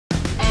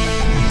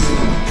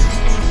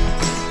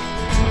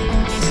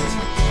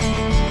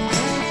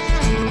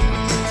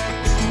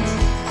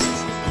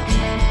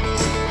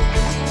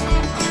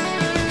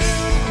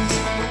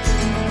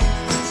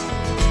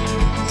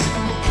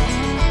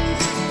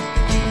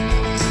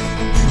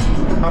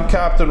I'm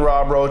Captain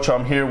Rob Roach.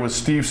 I'm here with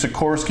Steve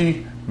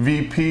Sikorsky,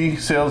 VP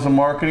Sales and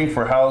Marketing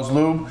for Howes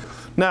Lube.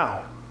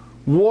 Now,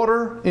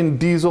 water in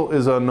diesel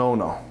is a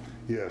no-no.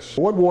 Yes.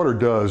 What water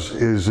does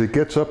is it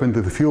gets up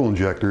into the fuel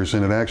injectors,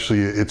 and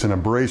it's an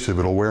abrasive.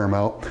 It'll wear them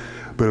out,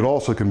 but it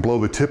also can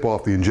blow the tip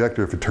off the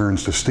injector if it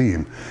turns to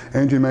steam.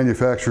 Engine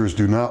manufacturers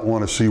do not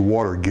want to see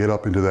water get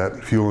up into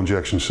that fuel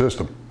injection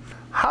system.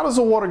 How does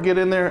the water get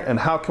in there, and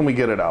how can we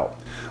get it out?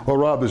 Well,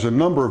 Rob, there's a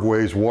number of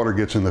ways water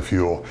gets in the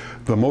fuel.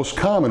 The most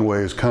common way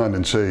is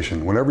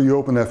condensation. Whenever you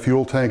open that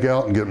fuel tank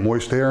out and get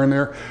moist air in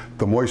there,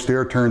 the moist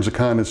air turns to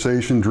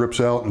condensation, drips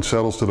out, and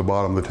settles to the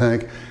bottom of the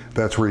tank.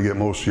 That's where you get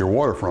most of your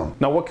water from.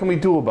 Now, what can we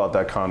do about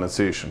that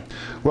condensation?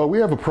 Well, we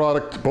have a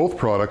product, both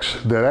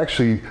products, that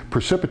actually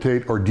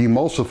precipitate or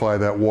demulsify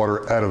that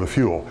water out of the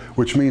fuel,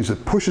 which means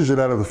it pushes it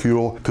out of the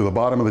fuel to the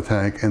bottom of the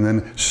tank and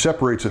then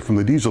separates it from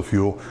the diesel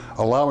fuel,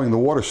 allowing the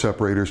water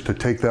separators to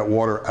take that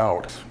water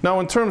out. Now,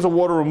 in terms of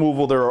water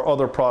removal, there are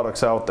other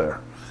products out there.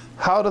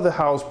 How do the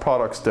Howes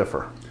products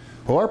differ?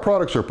 Well, our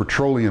products are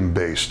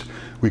petroleum-based.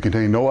 We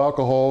contain no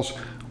alcohols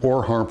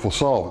or harmful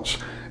solvents.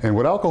 And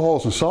what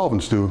alcohols and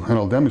solvents do, and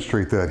I'll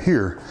demonstrate that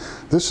here,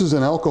 this is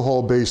an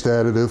alcohol-based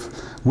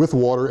additive with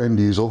water and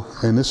diesel,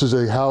 and this is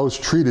a Howes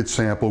treated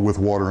sample with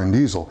water and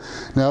diesel.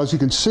 Now, as you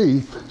can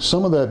see,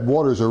 some of that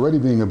water is already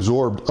being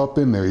absorbed up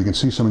in there. You can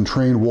see some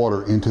entrained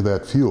water into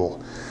that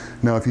fuel.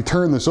 Now, if you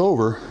turn this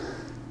over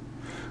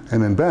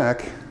and then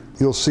back,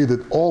 you'll see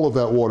that all of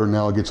that water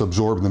now gets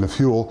absorbed in the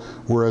fuel,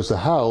 whereas the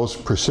Howes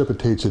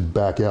precipitates it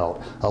back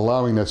out,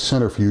 allowing that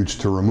centrifuge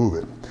to remove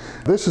it.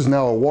 This is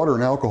now a water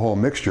and alcohol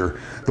mixture.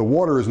 The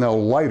water is now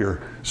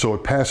lighter, so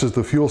it passes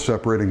the fuel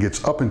separator and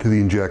gets up into the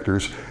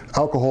injectors.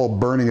 Alcohol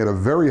burning at a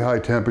very high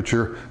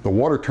temperature, the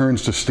water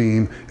turns to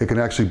steam. It can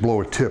actually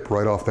blow a tip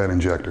right off that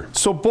injector.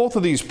 So both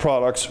of these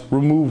products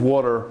remove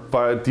water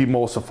via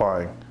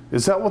demulsifying.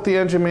 Is that what the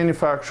engine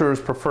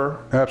manufacturers prefer?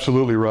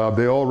 Absolutely, Rob.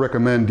 They all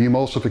recommend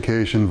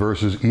demulsification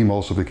versus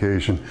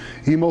emulsification.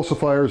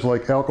 Emulsifiers,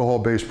 like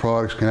alcohol-based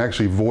products, can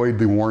actually void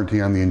the warranty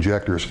on the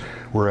injectors,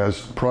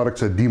 whereas products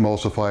that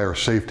demulsify are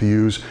safe to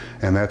use,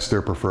 and that's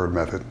their preferred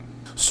method.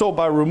 So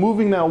by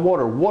removing that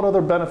water, what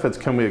other benefits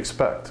can we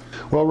expect?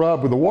 Well,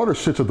 Rob, when the water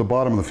sits at the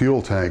bottom of the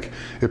fuel tank,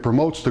 it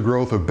promotes the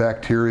growth of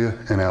bacteria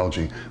and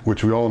algae,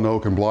 which we all know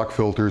can block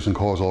filters and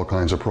cause all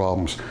kinds of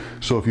problems.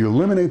 So if you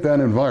eliminate that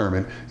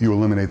environment, you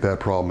eliminate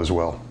that problem as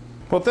well.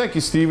 Well, thank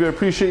you, Steve. I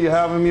appreciate you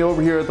having me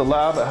over here at the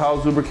lab at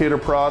Howes Lubricator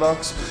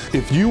Products.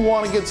 If you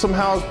want to get some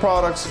Howes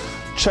products,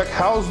 check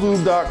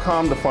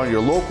howeslube.com to find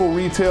your local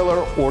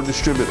retailer or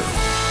distributor.